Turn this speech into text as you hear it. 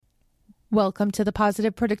Welcome to the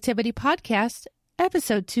Positive Productivity Podcast,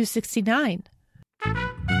 episode 269.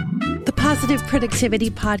 The Positive Productivity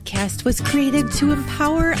Podcast was created to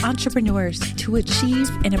empower entrepreneurs to achieve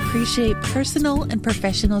and appreciate personal and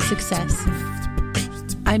professional success.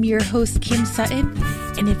 I'm your host, Kim Sutton,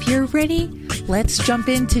 and if you're ready, let's jump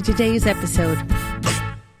into today's episode.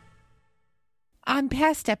 On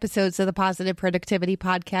past episodes of the Positive Productivity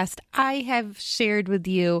Podcast, I have shared with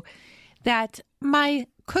you that my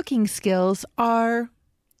cooking skills are,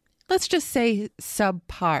 let's just say,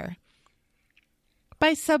 subpar.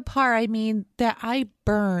 By subpar, I mean that I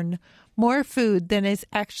burn more food than is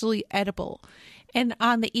actually edible. And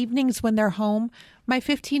on the evenings when they're home, my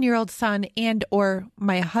 15-year-old son and or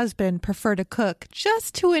my husband prefer to cook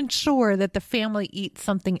just to ensure that the family eats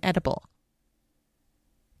something edible.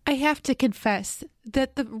 I have to confess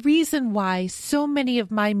that the reason why so many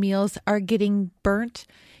of my meals are getting burnt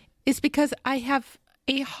is because I have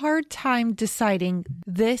a hard time deciding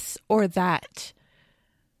this or that.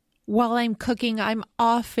 While I'm cooking, I'm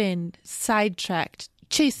often sidetracked,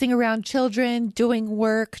 chasing around children, doing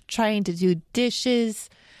work, trying to do dishes,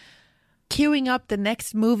 queuing up the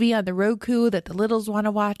next movie on the Roku that the littles want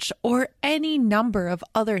to watch, or any number of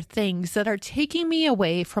other things that are taking me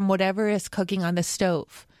away from whatever is cooking on the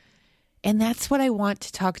stove. And that's what I want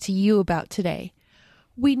to talk to you about today.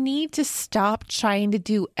 We need to stop trying to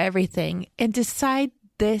do everything and decide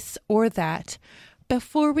this or that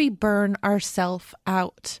before we burn ourselves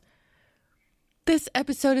out. This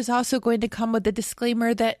episode is also going to come with a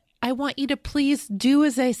disclaimer that I want you to please do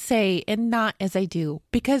as I say and not as I do,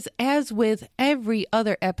 because as with every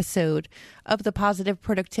other episode of the Positive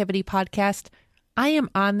Productivity Podcast, I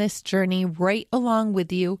am on this journey right along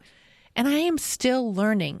with you, and I am still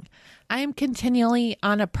learning. I am continually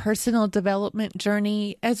on a personal development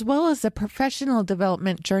journey as well as a professional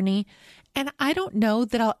development journey, and I don't know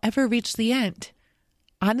that I'll ever reach the end.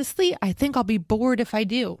 Honestly, I think I'll be bored if I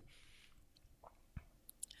do.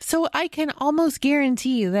 So I can almost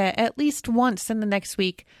guarantee that at least once in the next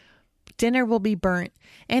week, dinner will be burnt,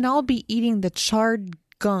 and I'll be eating the charred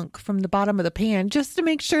gunk from the bottom of the pan just to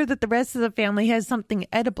make sure that the rest of the family has something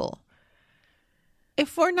edible.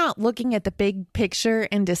 If we're not looking at the big picture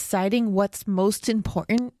and deciding what's most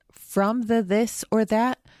important from the this or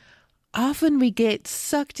that, often we get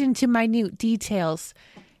sucked into minute details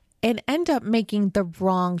and end up making the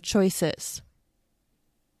wrong choices.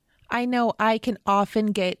 I know I can often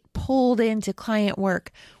get pulled into client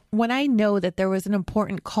work when I know that there was an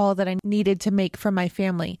important call that I needed to make for my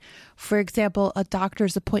family. For example, a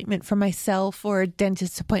doctor's appointment for myself or a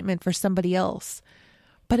dentist appointment for somebody else.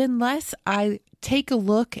 But unless I take a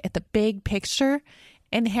look at the big picture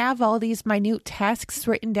and have all these minute tasks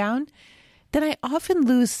written down, then I often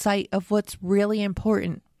lose sight of what's really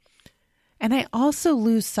important. And I also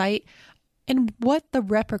lose sight in what the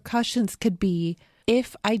repercussions could be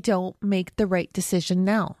if I don't make the right decision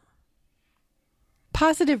now.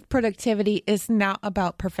 Positive productivity is not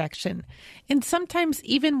about perfection. And sometimes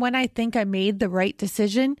even when I think I made the right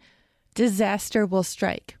decision, disaster will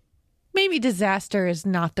strike. Maybe disaster is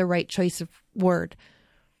not the right choice of word,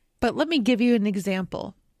 but let me give you an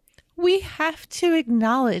example. We have to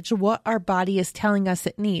acknowledge what our body is telling us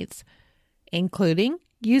it needs, including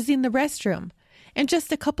using the restroom. And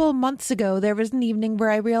just a couple of months ago, there was an evening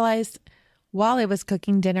where I realized, while I was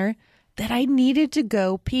cooking dinner, that I needed to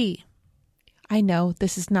go pee. I know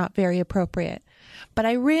this is not very appropriate, but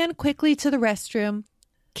I ran quickly to the restroom,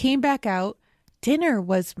 came back out. Dinner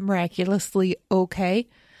was miraculously okay.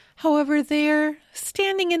 However, there,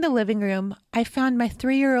 standing in the living room, I found my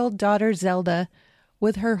 3-year-old daughter Zelda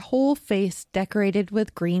with her whole face decorated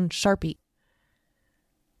with green Sharpie.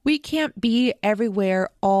 We can't be everywhere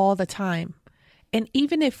all the time. And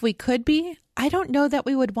even if we could be, I don't know that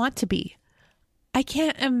we would want to be. I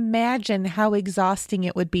can't imagine how exhausting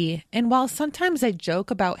it would be. And while sometimes I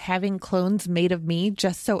joke about having clones made of me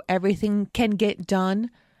just so everything can get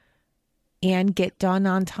done and get done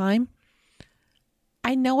on time,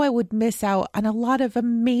 I know I would miss out on a lot of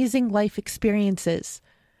amazing life experiences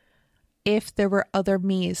if there were other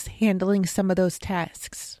me's handling some of those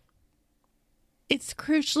tasks. It's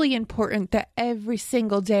crucially important that every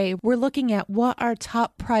single day we're looking at what our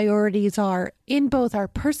top priorities are in both our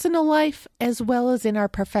personal life as well as in our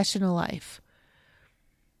professional life.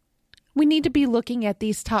 We need to be looking at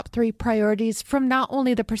these top 3 priorities from not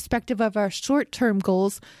only the perspective of our short-term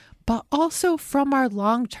goals, but also from our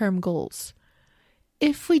long-term goals.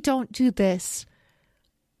 If we don't do this,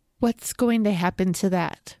 what's going to happen to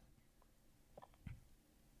that?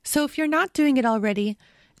 So if you're not doing it already,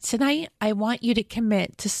 tonight I want you to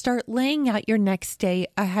commit to start laying out your next day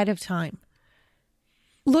ahead of time.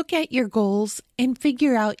 Look at your goals and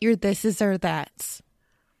figure out your thises or that's.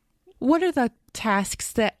 What are the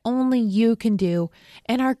tasks that only you can do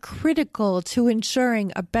and are critical to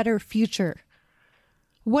ensuring a better future?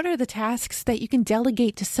 What are the tasks that you can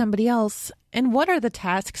delegate to somebody else? And what are the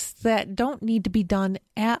tasks that don't need to be done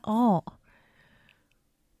at all?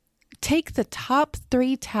 Take the top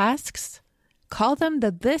 3 tasks, call them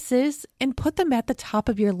the thises, and put them at the top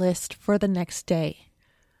of your list for the next day.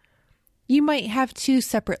 You might have 2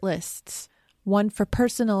 separate lists, one for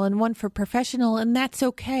personal and one for professional, and that's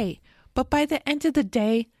okay. But by the end of the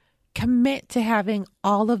day, commit to having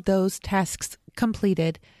all of those tasks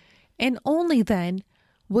completed, and only then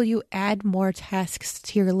will you add more tasks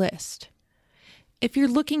to your list. If you're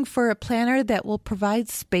looking for a planner that will provide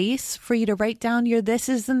space for you to write down your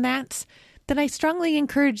thises and that's, then I strongly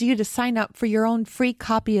encourage you to sign up for your own free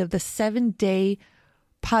copy of the 7-day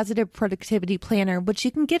Positive Productivity Planner, which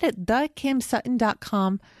you can get at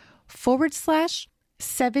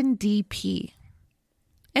thekimsutton.com/7DP.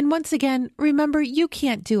 And once again, remember, you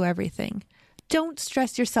can't do everything. Don't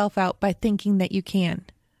stress yourself out by thinking that you can.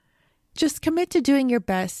 Just commit to doing your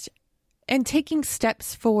best and taking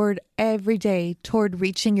steps forward every day toward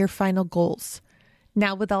reaching your final goals.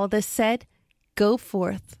 Now, with all this said, go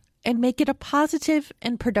forth and make it a positive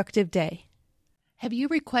and productive day. Have you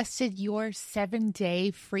requested your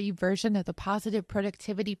 7-day free version of the Positive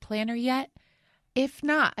Productivity Planner yet? If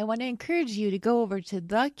not, I want to encourage you to go over to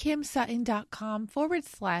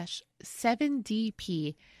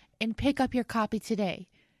thekimsutton.com/7DP and pick up your copy today.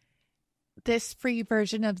 This free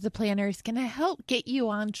version of the planner is going to help get you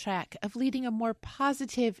on track of leading a more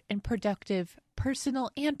positive and productive personal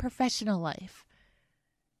and professional life.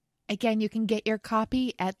 Again, you can get your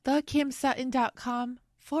copy at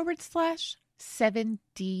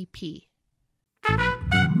thekimsutton.com/7DP.